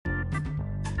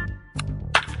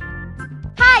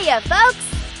Hiya,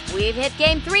 folks! We've hit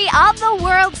Game 3 of the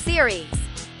World Series.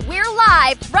 We're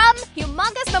live from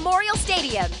Humongous Memorial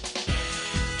Stadium.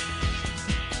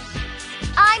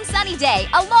 I'm Sunny Day,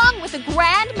 along with the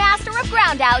Grand Master of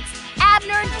Groundouts,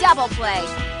 Abner Doubleplay.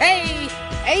 Hey,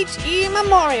 H.E.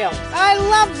 Memorial. I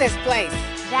love this place.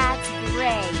 That's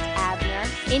great,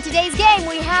 Abner. In today's game,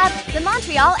 we have the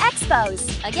Montreal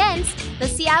Expos against the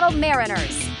Seattle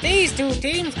Mariners. These two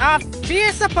teams are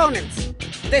fierce opponents.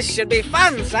 This should be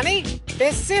fun, Sunny.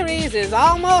 This series is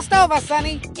almost over,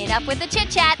 Sunny. Enough with the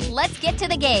chit-chat. Let's get to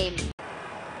the game.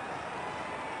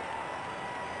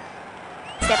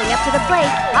 Stepping up to the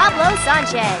plate, Pablo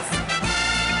Sanchez.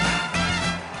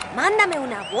 Mándame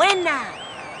una buena.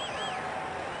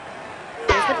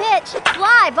 Here's the pitch.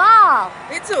 Fly ball.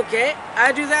 It's okay.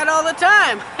 I do that all the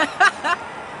time.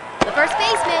 The first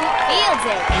baseman fields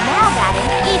it. Now batting,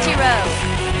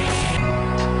 Ichiro.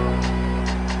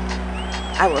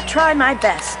 I will try my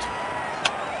best.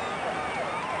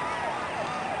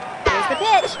 Here's the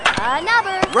pitch.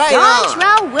 Another. Right on.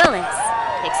 Dontrell Willis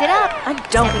picks it up. I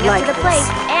don't Stepping like up to the this. plate,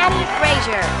 Annie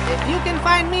Frazier. If you can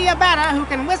find me a batter who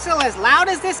can whistle as loud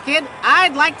as this kid,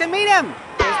 I'd like to meet him.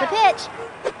 Here's the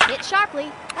pitch. Hit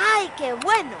sharply. Ay, qué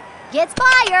bueno. Gets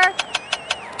fire.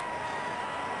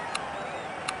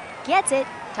 Gets it.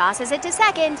 Tosses it to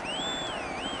second.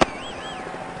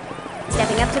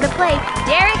 Stepping up to the plate,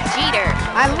 Derek Jeter.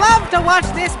 I love to watch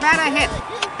this batter hit.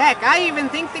 Heck, I even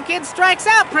think the kid strikes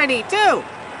out pretty, too.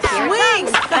 Here Swing!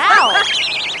 it comes. Foul.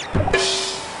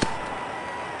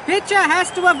 Pitcher has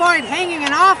to avoid hanging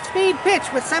an off-speed pitch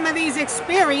with some of these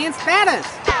experienced batters,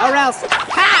 or else,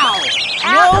 pow!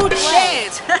 Out No of play.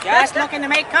 chance. Just looking to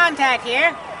make contact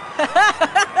here. The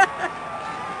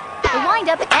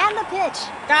windup and the pitch.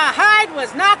 The hide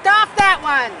was knocked off that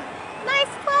one. Nice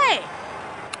play.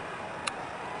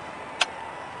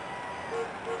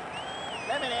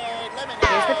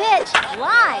 Here's the pitch.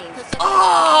 Line.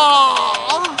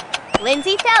 Oh!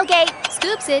 Lindsey Felgate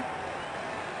scoops it.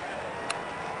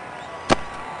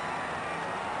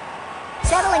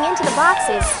 Settling into the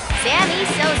boxes, Sammy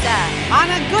Sosa. On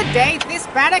a good day, this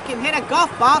batter can hit a golf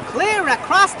ball clear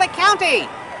across the county.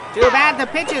 Too bad the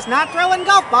pitcher's not throwing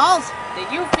golf balls. Do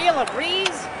you feel a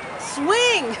breeze?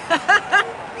 Swing!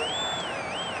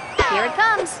 Here it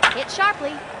comes. Hit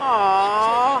sharply.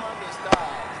 Aww.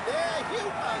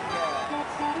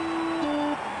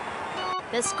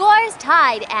 The score's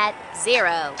tied at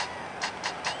 0.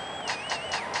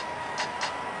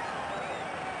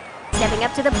 Stepping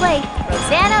up to the plate,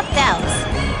 Rosanna Phelps.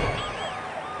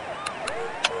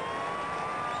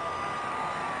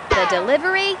 The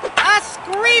delivery, A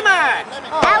screamer!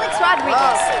 Alex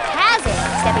Rodriguez has it.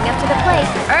 Stepping up to the plate,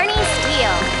 Ernie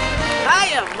Steele.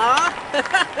 Hiya, Ma.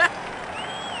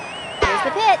 Here's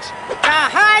the pitch. The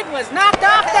hide was knocked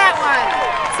off that one.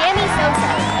 Sammy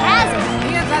Sosa has it.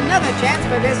 Here's another chance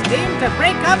for this team to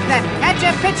break up that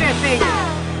catcher-pitcher thing.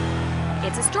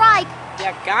 It's a strike.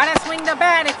 You gotta swing the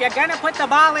bat if you're gonna put the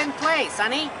ball in play,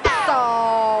 Sonny.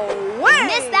 So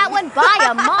Missed that one by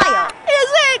a mile. Is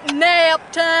it nap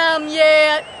time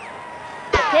yet?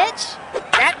 The pitch,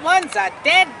 That one's a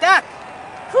dead duck.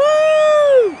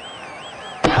 Woo!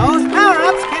 Those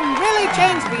power-ups can really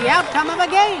change the outcome of a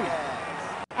game.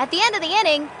 at the end of the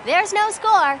inning, there's no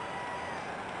score.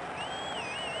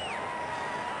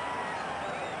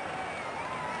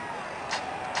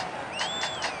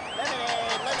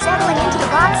 Settling into the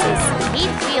boxes,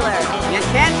 Heath Wheeler. You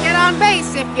can't get on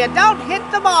base if you don't hit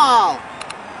the ball.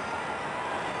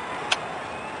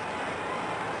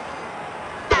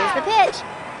 Here's the pitch.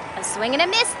 A swing and a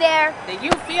miss there. Do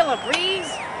you feel a breeze?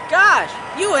 Gosh,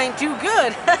 you ain't too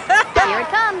good. Here it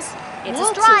comes. It's a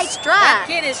What's strike. That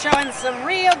kid is showing some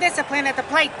real discipline at the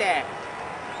plate there.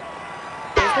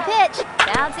 Here's the pitch.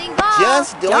 Bouncing ball.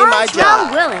 Just doing my Dontrell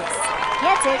job. Willis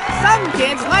gets it. Some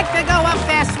kids like to go up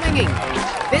there swinging.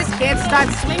 This kid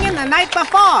starts swinging the night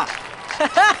before.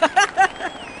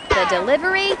 The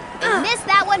delivery. They missed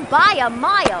that one by a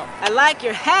mile. I like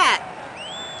your hat.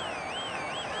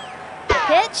 The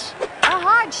pitch. A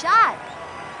hard shot.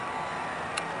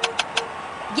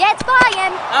 Gets by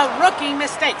him. A rookie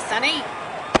mistake, Sonny.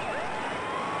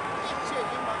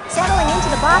 Settling into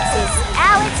the boxes,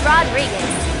 Alex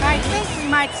Rodriguez. I think we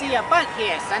might see a bunt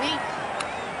here, Sonny.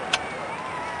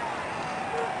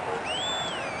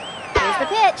 Here's the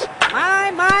pitch.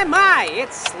 My,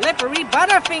 it's Slippery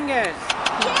Butterfingers.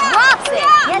 He drops it.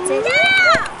 Gets it.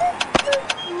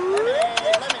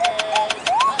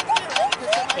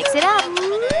 Picks it up.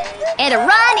 And a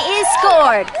run is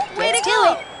scored. Gets to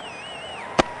it.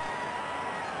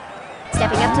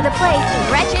 Stepping up to the plate,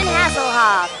 Gretchen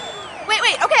Hasselhoff. Wait,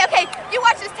 okay. You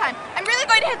watch this time. I'm really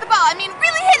going to hit the ball. I mean,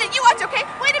 really hit it. You watch, okay?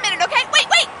 Wait a minute, okay? Wait,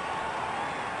 wait!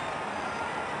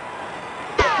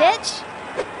 The pitch.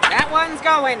 That one's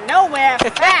going nowhere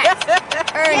fast.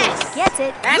 Ernest gets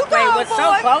it. That You play go, was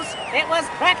so boy. close, it was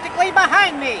practically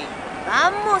behind me.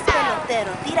 Vamos,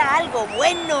 pelotero. Tira algo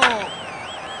bueno.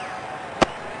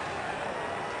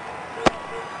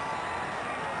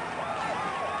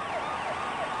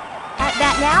 At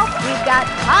bat now, we've got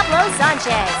Pablo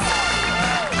Sanchez.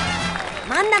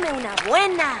 Mándame una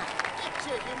buena.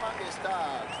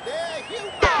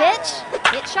 Pitch.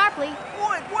 Hit sharply.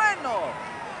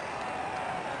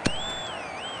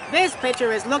 This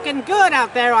pitcher is looking good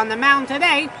out there on the mound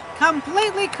today,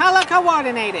 completely color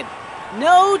coordinated.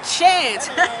 No chance.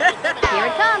 Here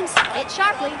it comes. Hit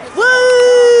sharply.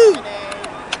 Woo!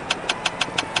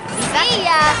 See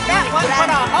ya. That one put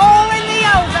a hole in the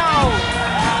ozone.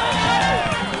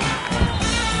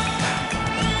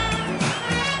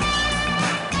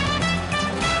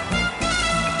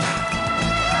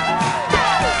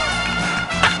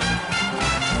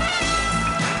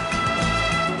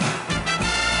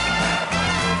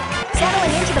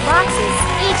 Settling into the boxes,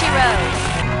 Ichiro.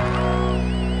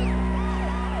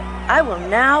 I will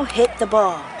now hit the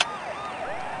ball.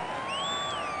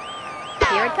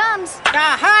 Here it comes. The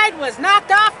hide was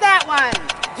knocked off that one.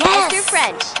 Yes! Mr.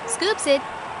 French scoops it.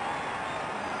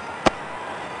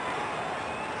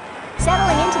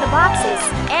 Settling into the boxes,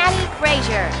 Annie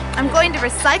Frazier. I'm going to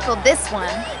recycle this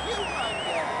one.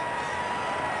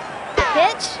 The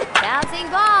pitch, bouncing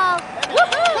ball.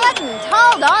 Couldn't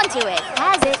hold on to it.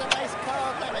 Has it.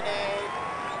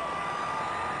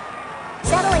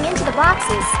 Settling into the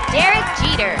boxes, Derek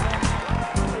Jeter.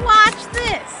 Watch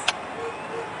this.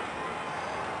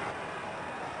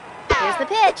 Here's the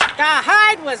pitch. The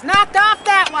hide was knocked off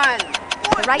that one.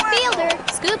 The right fielder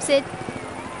scoops it.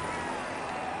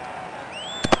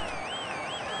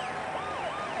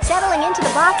 Settling into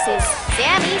the boxes,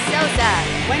 Sammy Sosa.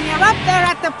 When you're up there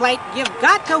at the plate, you've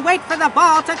got to wait for the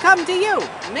ball to come to you.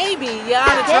 Maybe you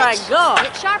ought to try Pitch, golf.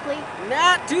 hit sharply.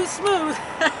 Not too smooth.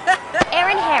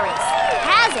 Aaron Harris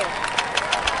has it.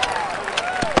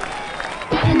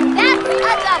 And that's a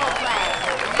double play.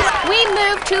 We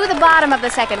move to the bottom of the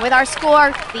second with our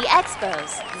score, the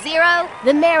Expos 0,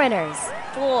 the Mariners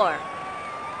 4.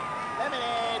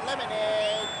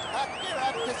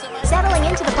 Settling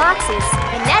into the boxes,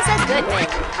 Vanessa Goodman.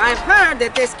 I've heard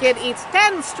that this kid eats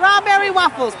 10 strawberry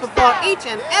waffles before each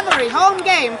and every home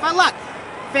game for luck.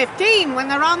 15 when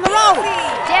they're on the road.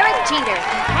 Derek Jeter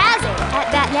has it.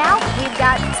 At bat now, we've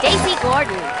got Stacy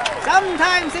Gordon.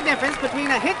 Sometimes the difference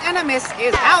between a hit and a miss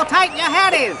is how tight your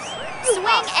hat is.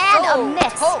 Swing and a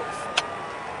miss.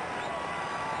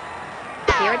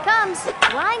 Here it comes.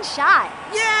 Line shot.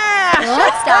 Yeah!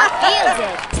 Shortstop feels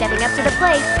it. Stepping up to the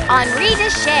plate, Henri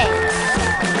Deshay.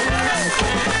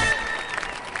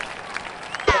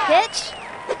 The pitch.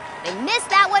 They missed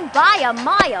that one by a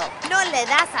mile. No le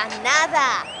das a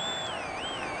nada.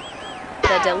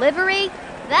 The delivery.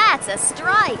 That's a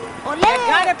strike. Ole, You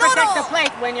gotta protect the Toro.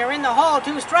 plate when you're in the hole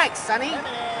 2 strikes, Sonny.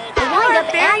 The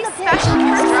windup and the pitch.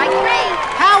 Strike 3.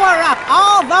 Power up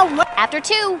all the way. After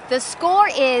 2, the score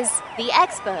is the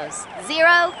Expos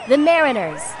 0, the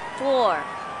Mariners 4.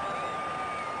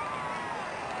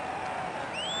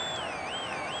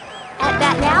 At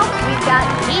bat now, we've got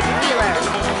Keith Wheeler.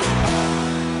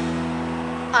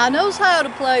 I knows how to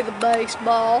play the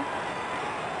baseball.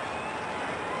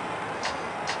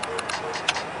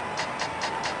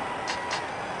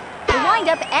 The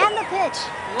windup and the pitch.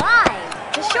 Line.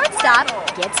 The shortstop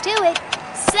gets to it.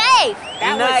 Safe.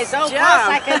 That Nice was so job. close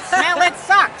I could smell its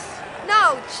socks.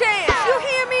 No chance. You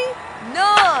hear me?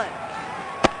 None.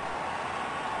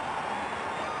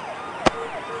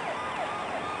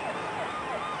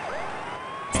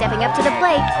 Stepping up to the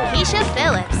plate, Keisha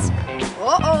Phillips.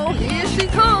 Uh-oh, here she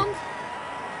comes.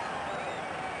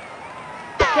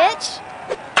 The pitch.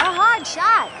 A hard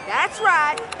shot. That's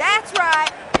right. That's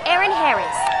right. Aaron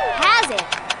Harris has it.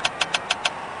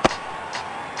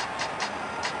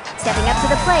 Stepping up to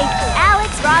the plate,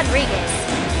 Alex Rodriguez.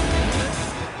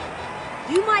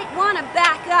 You might want to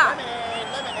back up.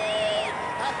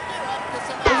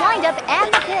 The windup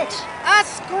and the pitch. A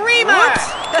screamer!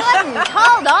 Couldn't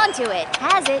hold on to it.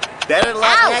 Has it. Better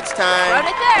luck Out. next Throw time.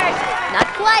 to third. Not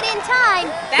quite in time.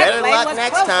 That Better play luck was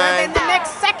next closer time. than the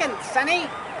next second, Sonny.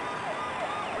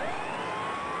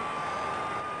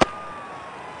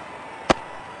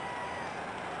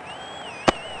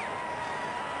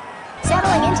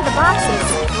 Settling into the boxes,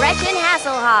 Gretchen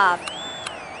Hasselhoff.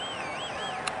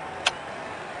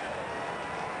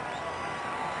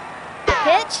 The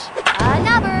pitch,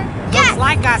 another. Looks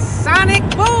like a sonic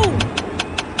boom.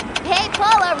 They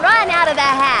pull a run out of the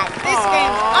hat. This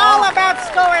game's all about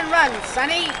scoring runs,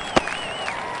 Sonny.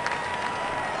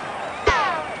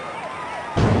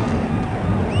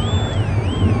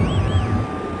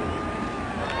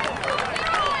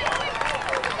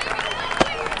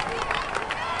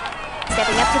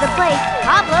 Stepping up to the plate,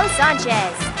 Pablo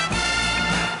Sanchez.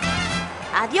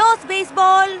 Adios,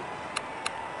 baseball.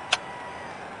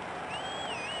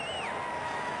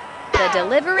 The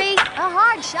delivery, a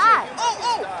hard shot.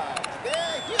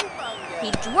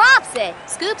 He drops it,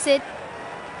 scoops it.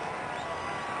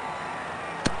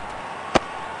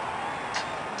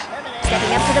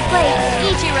 Stepping up to the plate,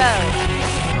 Ichiro.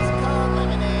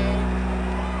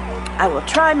 I will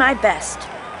try my best.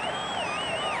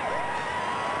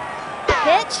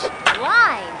 Pitch,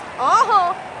 lined.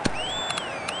 Oh!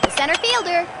 The center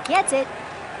fielder gets it.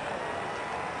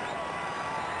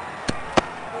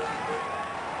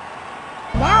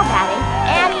 Now batting,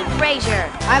 Annie Frazier.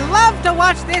 I love to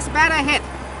watch this batter hit.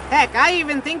 Heck, I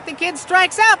even think the kid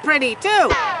strikes out pretty, too.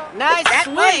 Nice That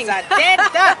swing. one's a dead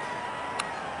duck.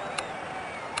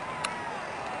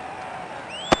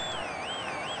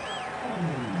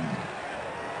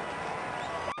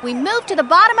 We move to the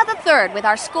bottom of the third with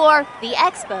our score, the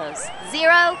Expos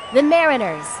 0, the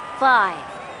Mariners 5.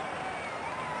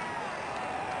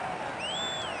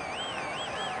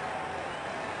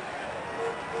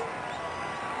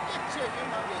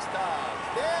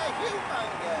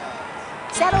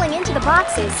 Settling into the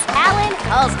boxes, Alan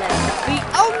Hulsman. The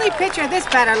only picture this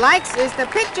batter likes is the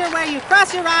picture where you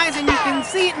cross your eyes and you can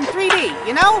see it in 3D,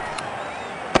 you know?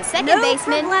 The second No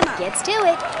baseman problema. gets to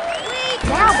it.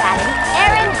 Now batting,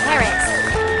 Aaron Harris.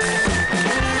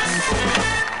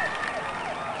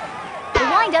 The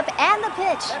windup and the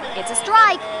pitch. It's a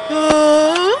strike.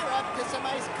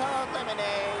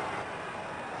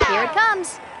 Here it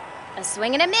comes. A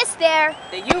swing and a miss there.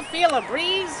 Do you feel a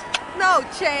breeze? No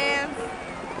chance.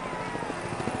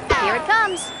 Here it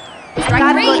comes. I Strike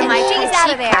gotta three go to and my she's Tai out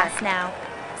Chi of there. class now.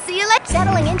 See you later.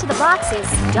 Settling into the boxes,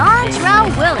 Dontrell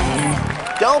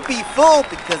Willis. Don't be fooled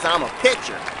because I'm a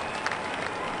pitcher.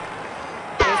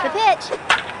 Here's the pitch.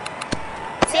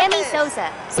 Sammy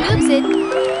Sosa scoops it.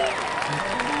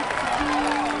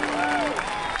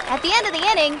 At the end of the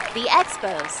inning, the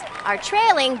Expos are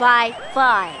trailing by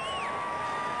 5.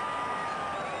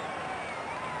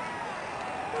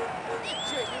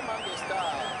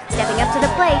 Stepping up to the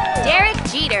plate, Derek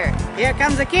Jeter. Here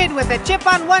comes a kid with a chip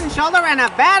on one shoulder and a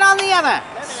bat on the other.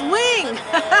 Swing.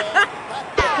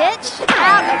 Pitch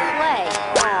out of play.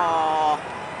 Aww.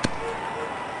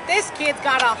 This kid's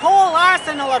got a whole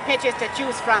arsenal of pitches to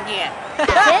choose from here. The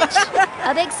pitch,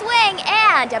 a big swing,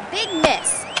 and a big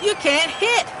miss. You can't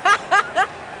hit.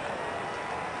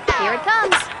 Here it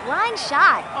comes, line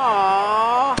shot.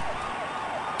 Aww.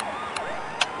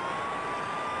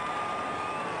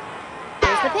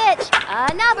 Here's the pitch,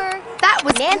 another. That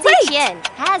was Nancy great. Chin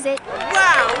has it.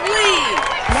 Wowee.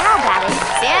 Now batting,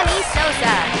 Sammy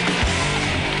Sosa.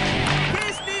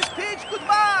 Kiss this pitch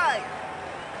goodbye.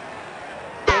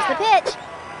 Here's the pitch.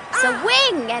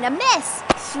 Swing and a miss.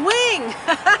 Swing.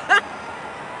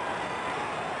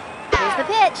 Here's the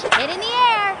pitch. Hit in the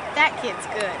air. That kid's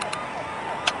good.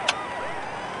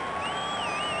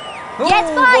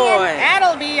 Gets flying.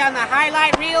 That'll be on the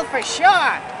highlight reel for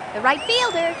sure. The right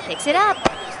fielder picks it up.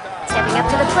 Stepping up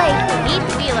to the plate,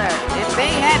 Heath Wheeler. If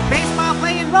they had baseball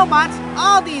playing robots,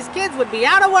 all these kids would be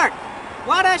out of work.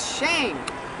 What a shame.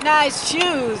 Nice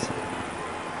shoes.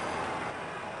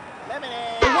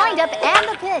 The windup and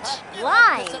the pitch.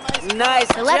 Line. Nice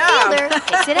The left job. fielder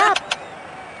picks it up.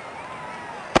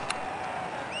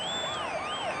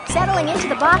 Settling into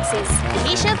the boxes,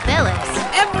 Keisha Phillips.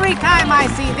 Every time I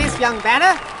see this young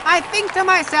batter, I think to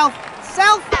myself,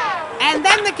 self, and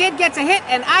then the kid gets a hit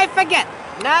and I forget.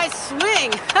 Nice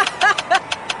swing.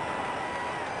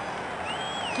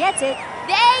 Gets it.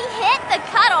 They hit the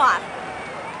cutoff.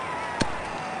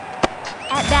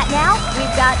 At bat now,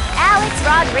 we've got Alex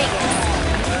Rodriguez.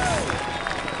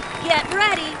 Get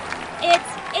ready. It's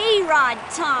A-Rod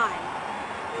time.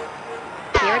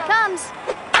 Here it comes.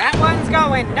 That one's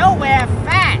going nowhere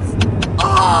fast.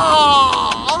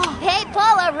 Oh! They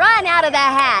pull a run out of the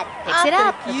hat. Picks it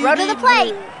up. think you Throw to the need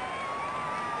plate.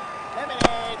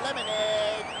 Lemonade,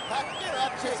 lemonade. Pack her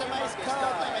up to some ice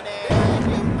cold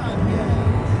lemonade.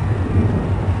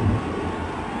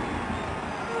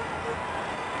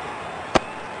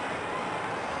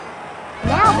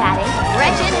 Now batting,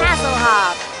 Gretchen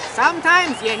Hasselhoff.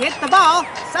 Sometimes you hit the ball,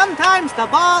 sometimes the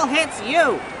ball hits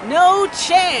you. No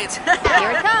chance.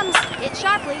 Here it comes. Hit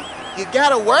sharply. You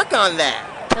gotta work on that.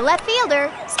 The left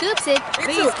fielder scoops it.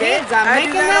 These kids are I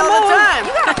making do that their all the move. time.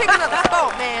 You gotta pick another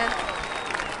spot, man.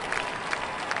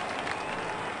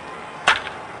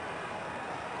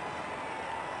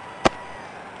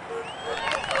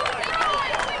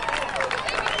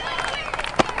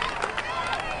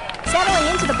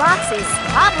 boxes,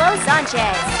 Pablo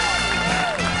Sanchez.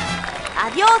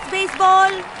 Adios,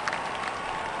 baseball.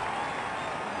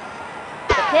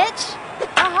 The pitch,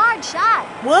 a hard shot.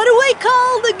 What are we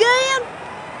called again?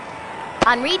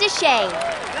 Henri Deschamps.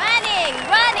 Running,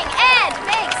 and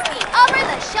makes the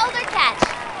over-the-shoulder catch.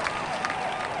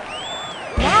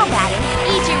 Now batting,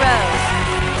 Ichiro.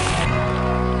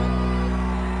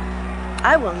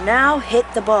 I will now hit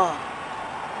the ball.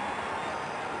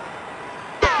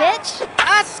 Pitch,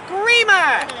 A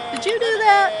screamer! Did you do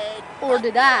that? Or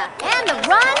did I? and the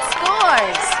run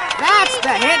scores. That's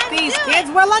the hit these kids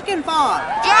were looking for.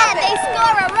 And they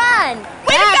score a run.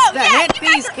 That's the hit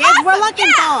these kids were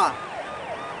looking for.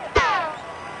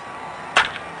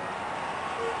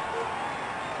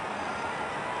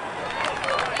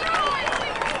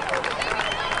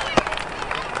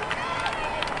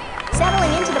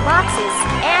 Settling into the boxes,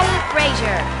 Annie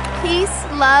Frazier. Peace,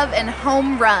 love, and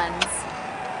home runs.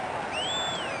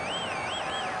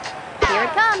 Here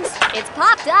it comes. It's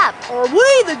popped up. Are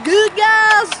we the good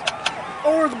guys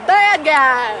or the bad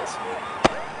guys?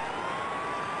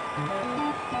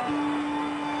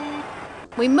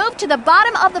 We move to the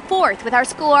bottom of the fourth with our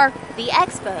score, the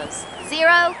Expos,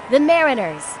 0, the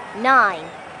Mariners, 9.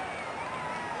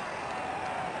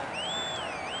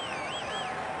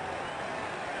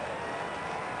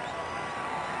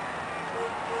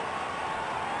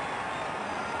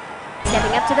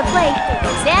 Stepping up to the plate,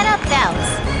 Rosanna Phelps.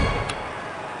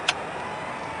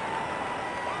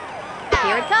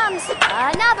 Here it comes,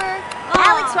 another.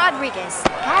 Alex Rodriguez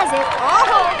has it.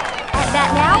 At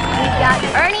bat now, we've got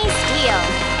Ernie Steele.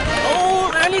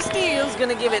 Old Ernie Steele's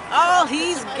gonna give it all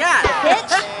he's got.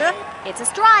 Pitch. It's a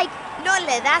strike. No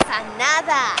le das a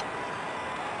nada.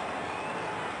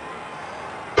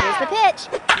 Here's the pitch.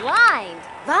 Lined.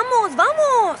 Vamos,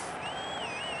 vamos.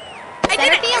 The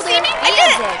center fielder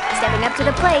fields it. Stepping up to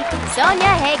the plate,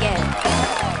 Sonia Hagen.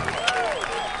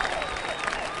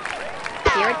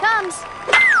 Here it comes.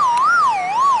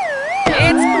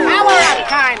 It's power-up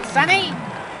time, Sonny.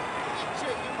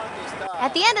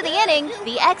 At the end of the inning,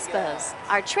 the Expos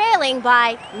are trailing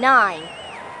by 9.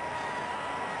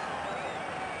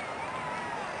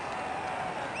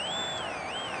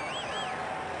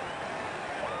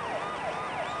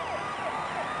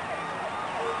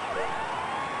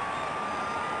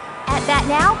 At bat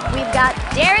now, we've got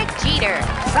Derek Jeter.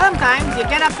 Sometimes you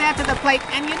get up there to the plate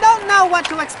and you don't know what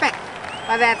to expect.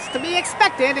 But that's to be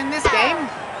expected in this game.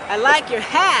 I like your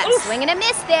hat. Swing and a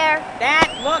miss there. That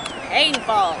looked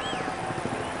painful.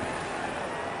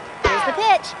 Here's the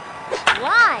pitch.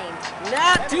 Lined.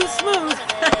 Not too smooth.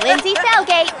 Lindsey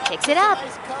Felgate picks it up.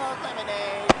 Ice cold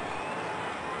lemonade.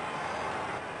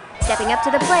 Stepping up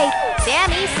to the plate,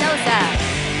 Sammy Sosa.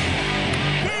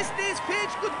 Kiss this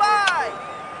pitch goodbye.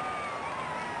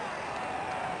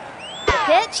 The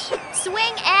pitch,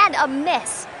 swing and a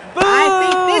miss. Boo! I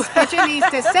think this pitcher needs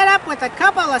to set up with a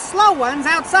couple of slow ones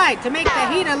outside to make the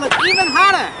heater look even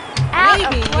hotter. Out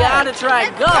Maybe of you play. ought to try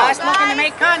golf. Just looking to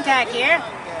make contact here.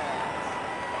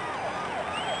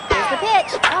 Here's the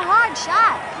pitch, a hard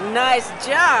shot. Nice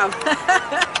job.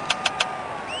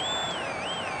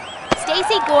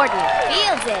 Stacy Gordon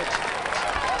fields it.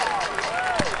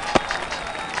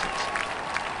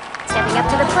 Stepping up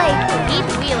to the plate,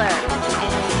 Heath Wheeler.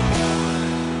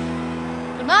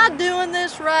 Am I doing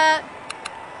this right?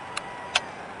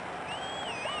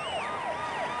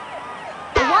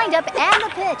 The windup and the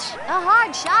pitch, a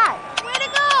hard shot. Way to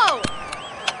go.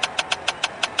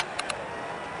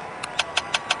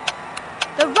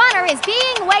 The runner is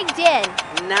being waved in,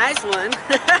 Nice one.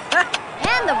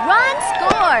 and the run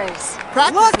scores.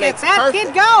 Look, it's that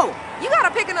kid go. You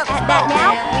gotta pick another At bat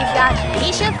now, we've got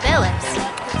Keisha Phillips.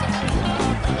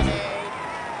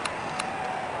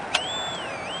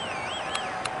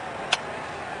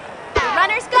 The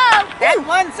runners go. That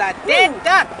one's a dead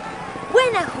duck.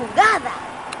 Buena jugada.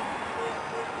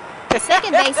 The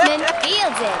second baseman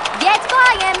fields it, gets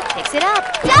by him, picks it up,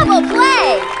 double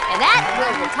play, and that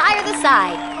will retire the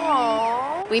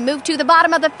side. We move to the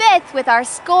bottom of the fifth with our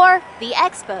score, the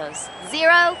Expos,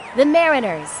 0, the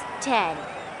Mariners, 10.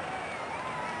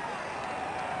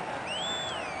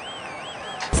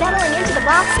 Settling into the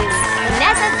boxes,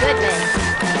 Vanessa Goodman.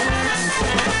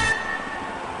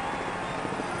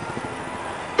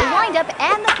 The windup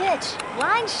and the pitch,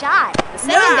 line shot. The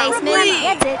second baseman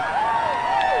gets it.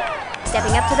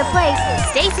 Stepping up to the plate,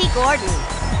 Stacy Gordon.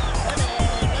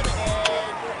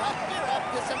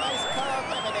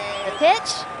 The pitch,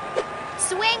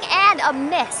 swing and a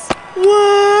miss.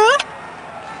 What?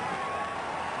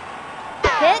 The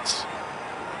pitch,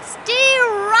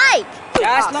 strike.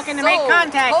 Just looking to make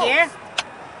contact here.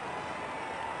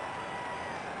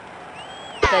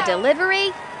 The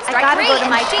delivery. I Strike gotta three, go to and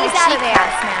my she's cheat out of there.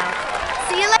 class now.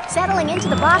 See you later. Settling into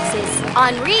the boxes,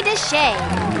 Henri Deschamps.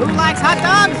 Who likes hot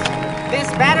dogs? This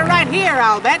batter right here,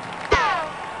 I'll bet.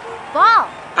 Ball.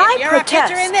 If you're a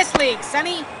pitcher in this league,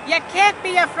 Sonny, you can't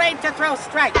be afraid to throw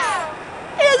strikes.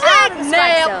 Is Out it of the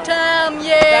strike nap zone. time The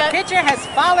yet? pitcher has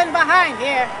fallen behind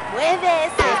here. Mueve,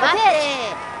 se Here's the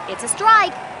pitch. It's a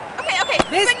strike. Okay, okay.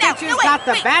 This swing now. pitcher's No, wait, got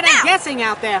the wait, batter now. guessing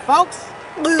out there, folks.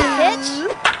 Pitch.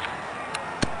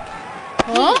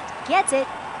 Huh? He gets it.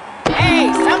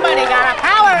 Hey, somebody got a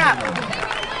power up.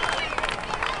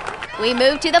 We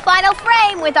move to the final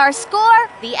frame with our score,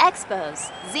 the Expos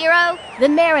 0, the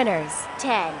Mariners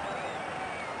 10.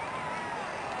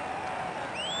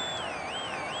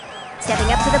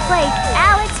 Stepping up to the plate,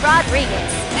 Alex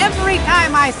Rodriguez. Every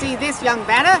time I see this young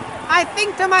batter, I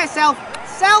think to myself,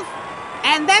 self,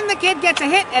 and then the kid gets a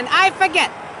hit and I forget.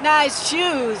 Nice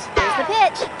shoes. Here's the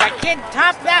pitch. The kid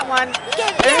topped that one.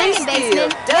 Second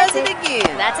baseman does gets it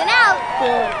again. That's an out.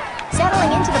 Settling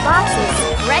into the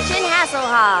boxes, Gretchen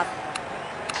Hasselhoff.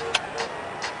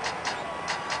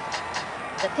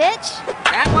 The pitch.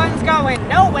 That one's going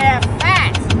nowhere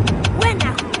fast. Buena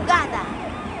jugada.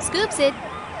 Scoops it.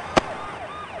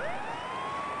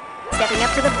 Stepping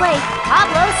up to the plate,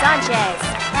 Pablo Sanchez.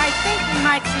 I think we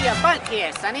might see a bunt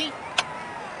here, Sonny.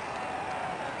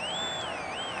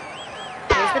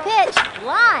 Here's the pitch.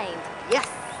 Lined. Yes.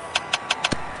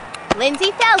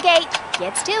 Lindsey Felgate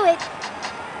gets to it.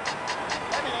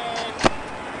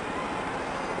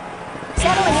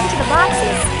 Settling into the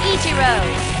boxes, Ichiro.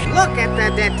 Look at the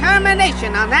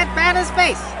determination on that batter's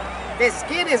face. This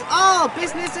kid is all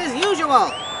business as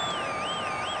usual.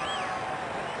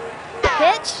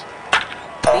 Pitch.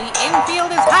 The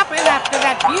infield is hopping after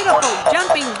that beautiful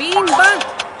jumping bean bunt.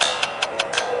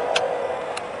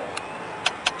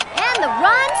 And the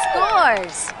run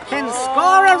scores. Can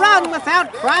score a run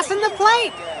without crossing the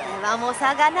plate. Le vamos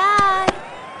a ganar.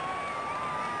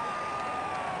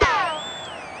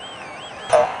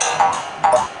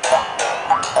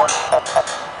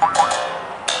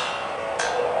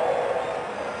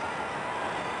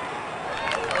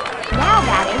 Now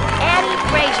batting, Annie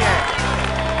Frazier.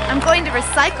 I'm going to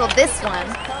recycle this one.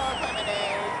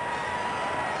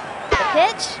 The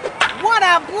pitch. What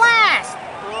a blast!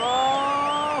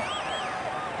 Oh,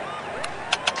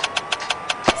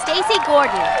 Stacy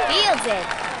Gordon fields it.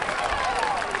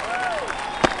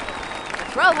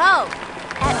 Throw home.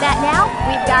 At that now,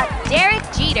 we've got Derek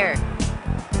Jeter.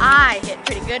 I hit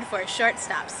pretty good for a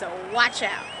shortstop, so watch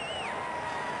out.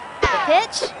 The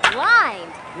pitch.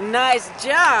 Lined. Nice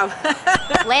job.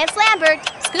 Lance Lambert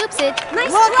scoops it.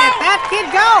 look at that kid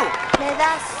go! Me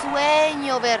da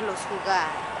sueño verlos jugar.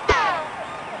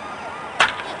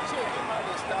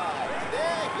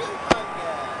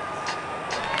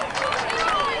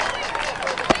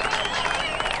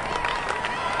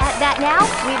 At that now,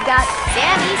 we've got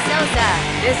Sammy Sosa.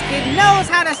 This kid knows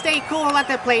how to stay cool at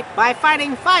the plate by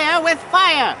fighting fire with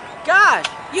fire. Gosh,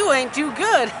 you ain't too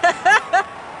good.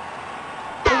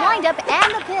 The windup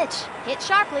and the pitch. Hit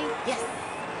sharply. Yes.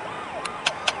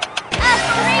 A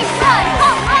 3-run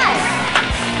home run.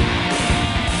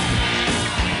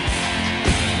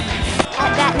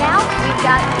 At that now, we've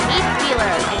got Keith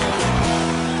Wheeler.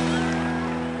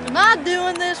 Am I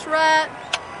doing this right?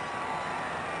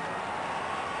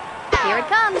 Here it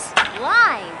comes.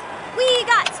 Lined. We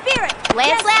got spirit.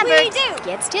 Lance yes, Lambert we do.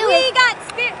 gets to we it. got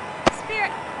spirit.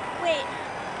 Spirit. Wait.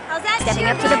 How's that? Stepping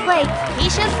up to the plate,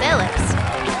 Keisha Phillips.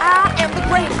 I am the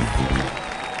greatest.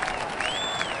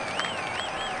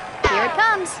 Here it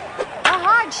comes. A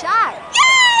hard shot.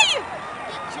 Yay!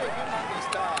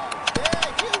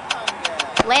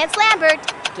 Lance Lambert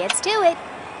gets to it.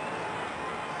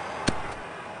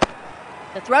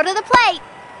 The throw to the plate.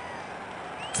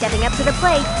 Stepping up to the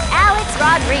plate, Alex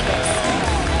Rodriguez.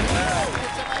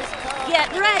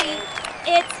 Get ready.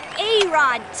 It's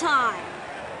A-Rod time.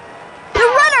 The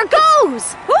runner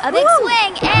goes! A big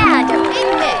swing and a big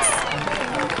miss.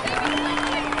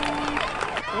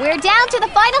 We're down to the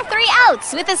final 3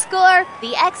 outs with the score,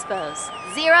 the Expos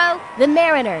 0, the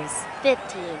Mariners 15.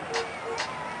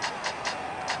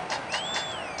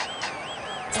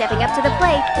 Stepping up to the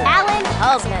plate, Alan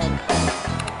Hulsman.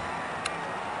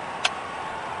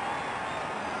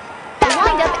 The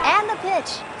windup and the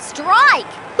pitch. Strike!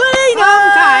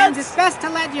 Sometimes it's best to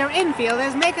let your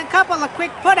infielders make a couple of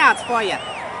quick putouts for you.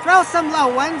 Throw some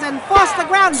low ones and force the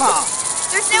ground ball.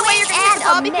 There's no way you're gonna hit the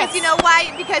ball And a because miss. you know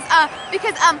why? Because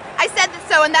I said that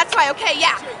so, and that's why. Okay,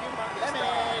 yeah.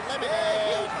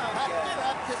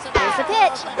 Here's the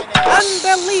pitch.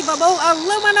 Unbelievable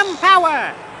aluminum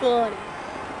power.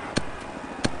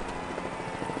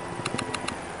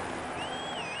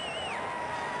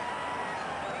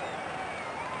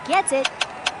 gets it.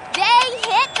 They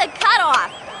hit the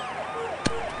cutoff.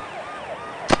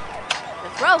 The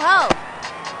throw home.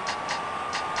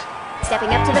 Stepping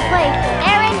up to the plate,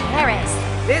 Aaron Harris.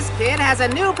 This kid has a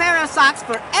new pair of socks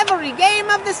for every game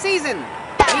of the season.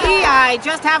 Me, I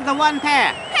just have the one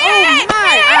pair. Oh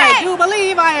my, I do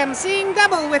believe I am seeing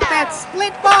double with that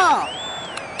split ball.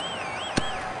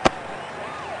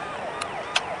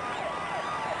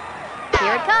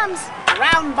 Here it comes.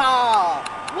 Round ball.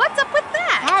 What's up with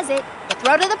that? Has it. The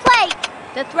throw to the plate.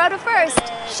 The throw to first.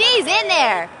 She's in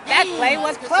there. That play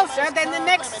was closer than the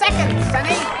next second,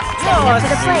 Sonny. Stepping up to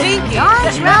the plate,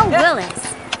 Dontrell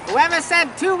Willis. Whoever said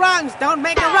 2 wrongs don't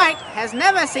make a right has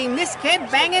never seen this kid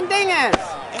banging dingers.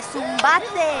 Es un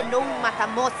bate, no un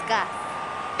matamoscas.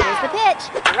 Here's the pitch.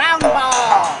 Round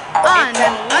ball. It's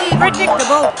an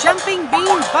unpredictable jumping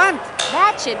bean bunt.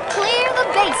 That should clear the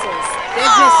bases.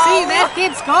 Did you see that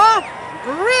kid score?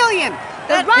 Brilliant.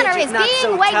 The That runner pitch is not being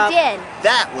so waved tough. in.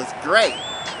 That was great.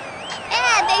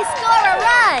 And they score a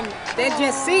run. Did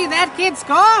you see that kid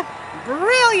score?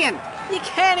 Brilliant. You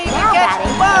can't even Now catch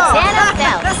batting, the ball. Santa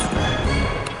Phelps.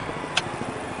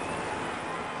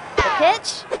 The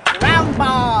pitch. Round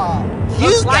ball. You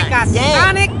Looks like a got game.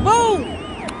 sonic boom.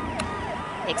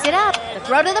 Picks it up. The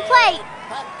throw to the plate.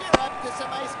 Pack it up to some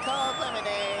ice cold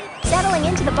lemonade. Settling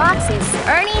into the boxes,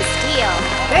 Ernie Steele.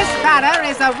 This batter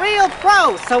is a real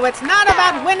pro, so it's not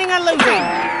about winning or losing.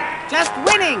 Just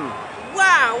winning.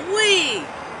 Wow-wee!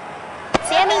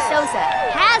 Sammy Sosa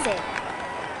has it.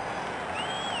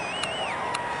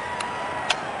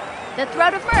 The throw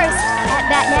to first. At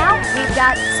bat now, we've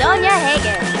got Sonia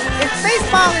Hagen. If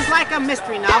baseball is like a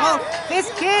mystery novel,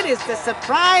 this kid is the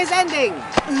surprise ending.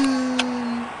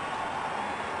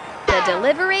 The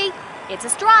delivery, it's a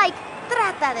strike.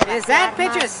 Is that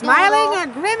pitcher smiling or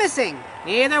grimacing?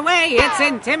 Either way, it's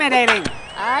intimidating.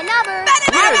 Another.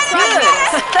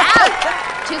 Out.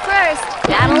 To first.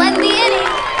 That'll end the inning.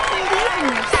 Believe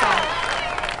in yourself.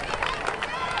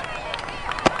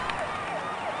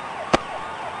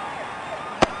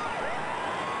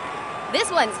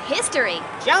 This one's history.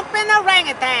 Jumping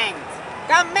orangutans.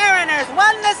 The Mariners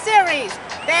won the series.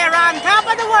 They're on top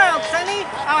of the world, Sonny.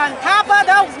 On top of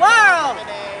the world.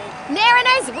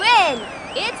 Mariners win.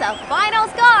 It's a final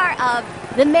score of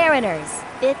the Mariners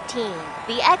 15,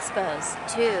 the Expos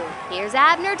 2. Here's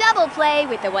Abner Double Play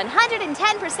with the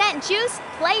 110% juice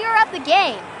player of the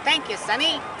game. Thank you,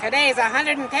 Sonny. Today's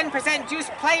 110% juice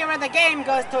player of the game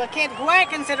goes to a kid who I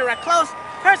consider a close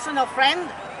personal friend,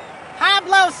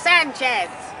 Pablo Sanchez.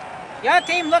 Your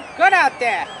team looked good out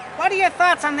there. What are your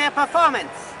thoughts on their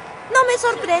performance? No me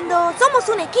sorprendo. Somos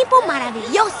un equipo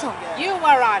maravilloso. You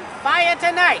were on fire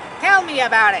tonight. Tell me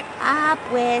about it. Ah,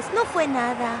 pues no fue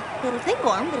nada. Pero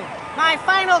tengo hambre. My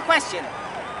final question.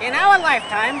 In our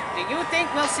lifetime, do you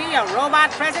think we'll see a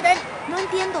robot president? No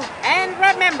entiendo. And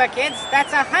remember, kids,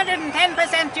 that's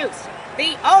 110% juice.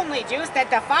 The only juice that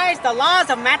defies the laws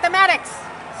of mathematics.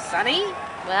 Sonny?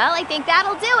 Well, I think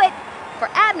that'll do it. For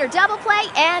Abner Double Play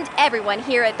and everyone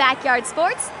here at Backyard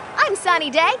Sports, I'm Sunny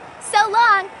Day. So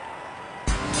long.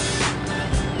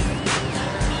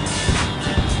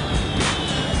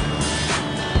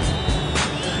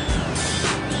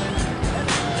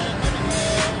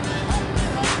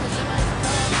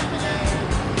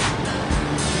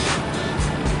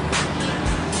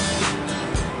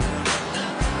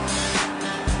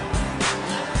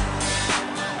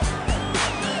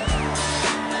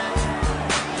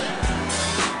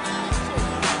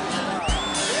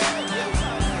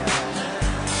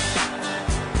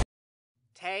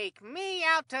 Take me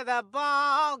out to the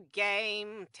ball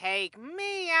game. Take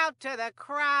me out to the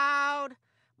crowd.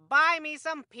 Buy me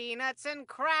some peanuts and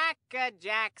Cracker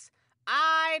Jacks.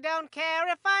 I don't care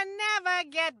if I never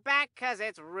get back, 'cause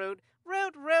it's root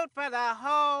for the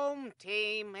home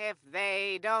team. If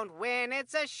they don't win,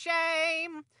 it's a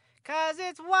shame, 'cause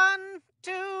it's 1,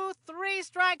 2, 3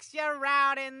 strikes, you're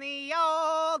out in the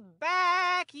old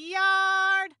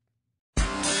backyard.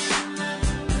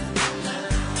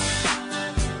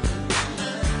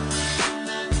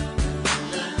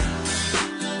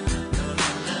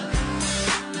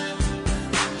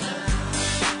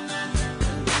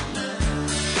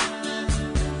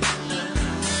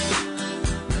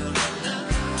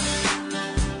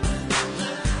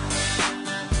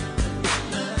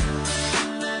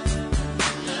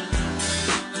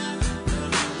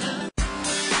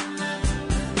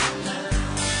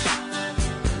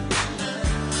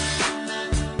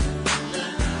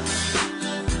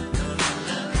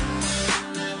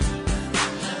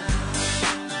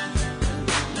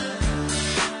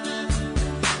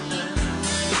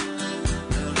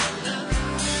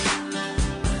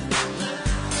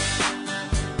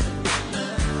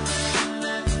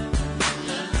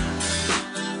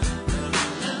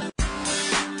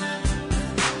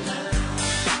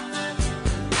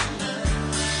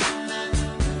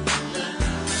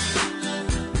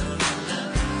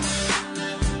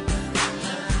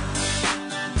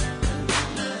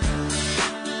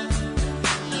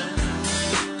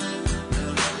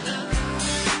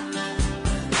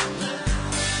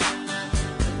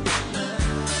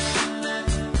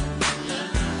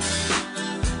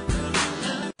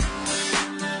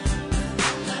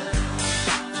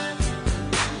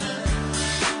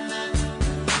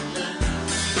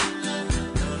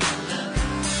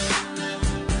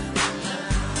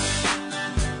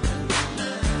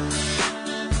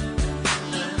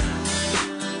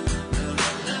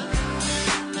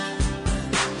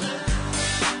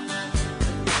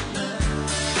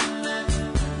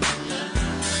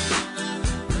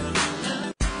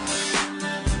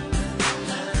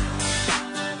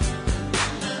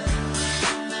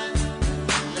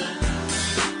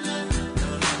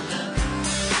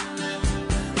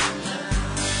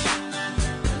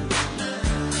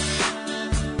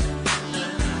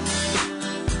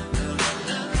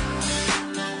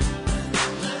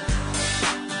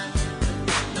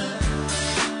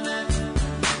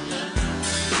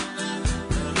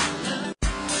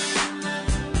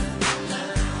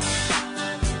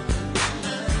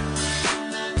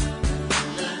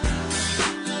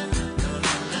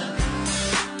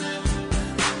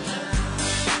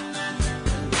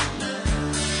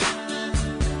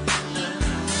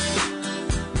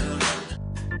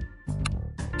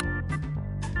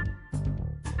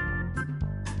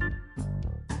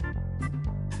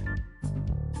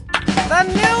 The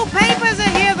new papers are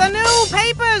here! The new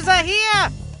papers are here!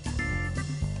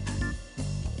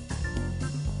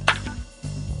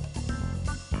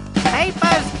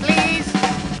 Papers, please!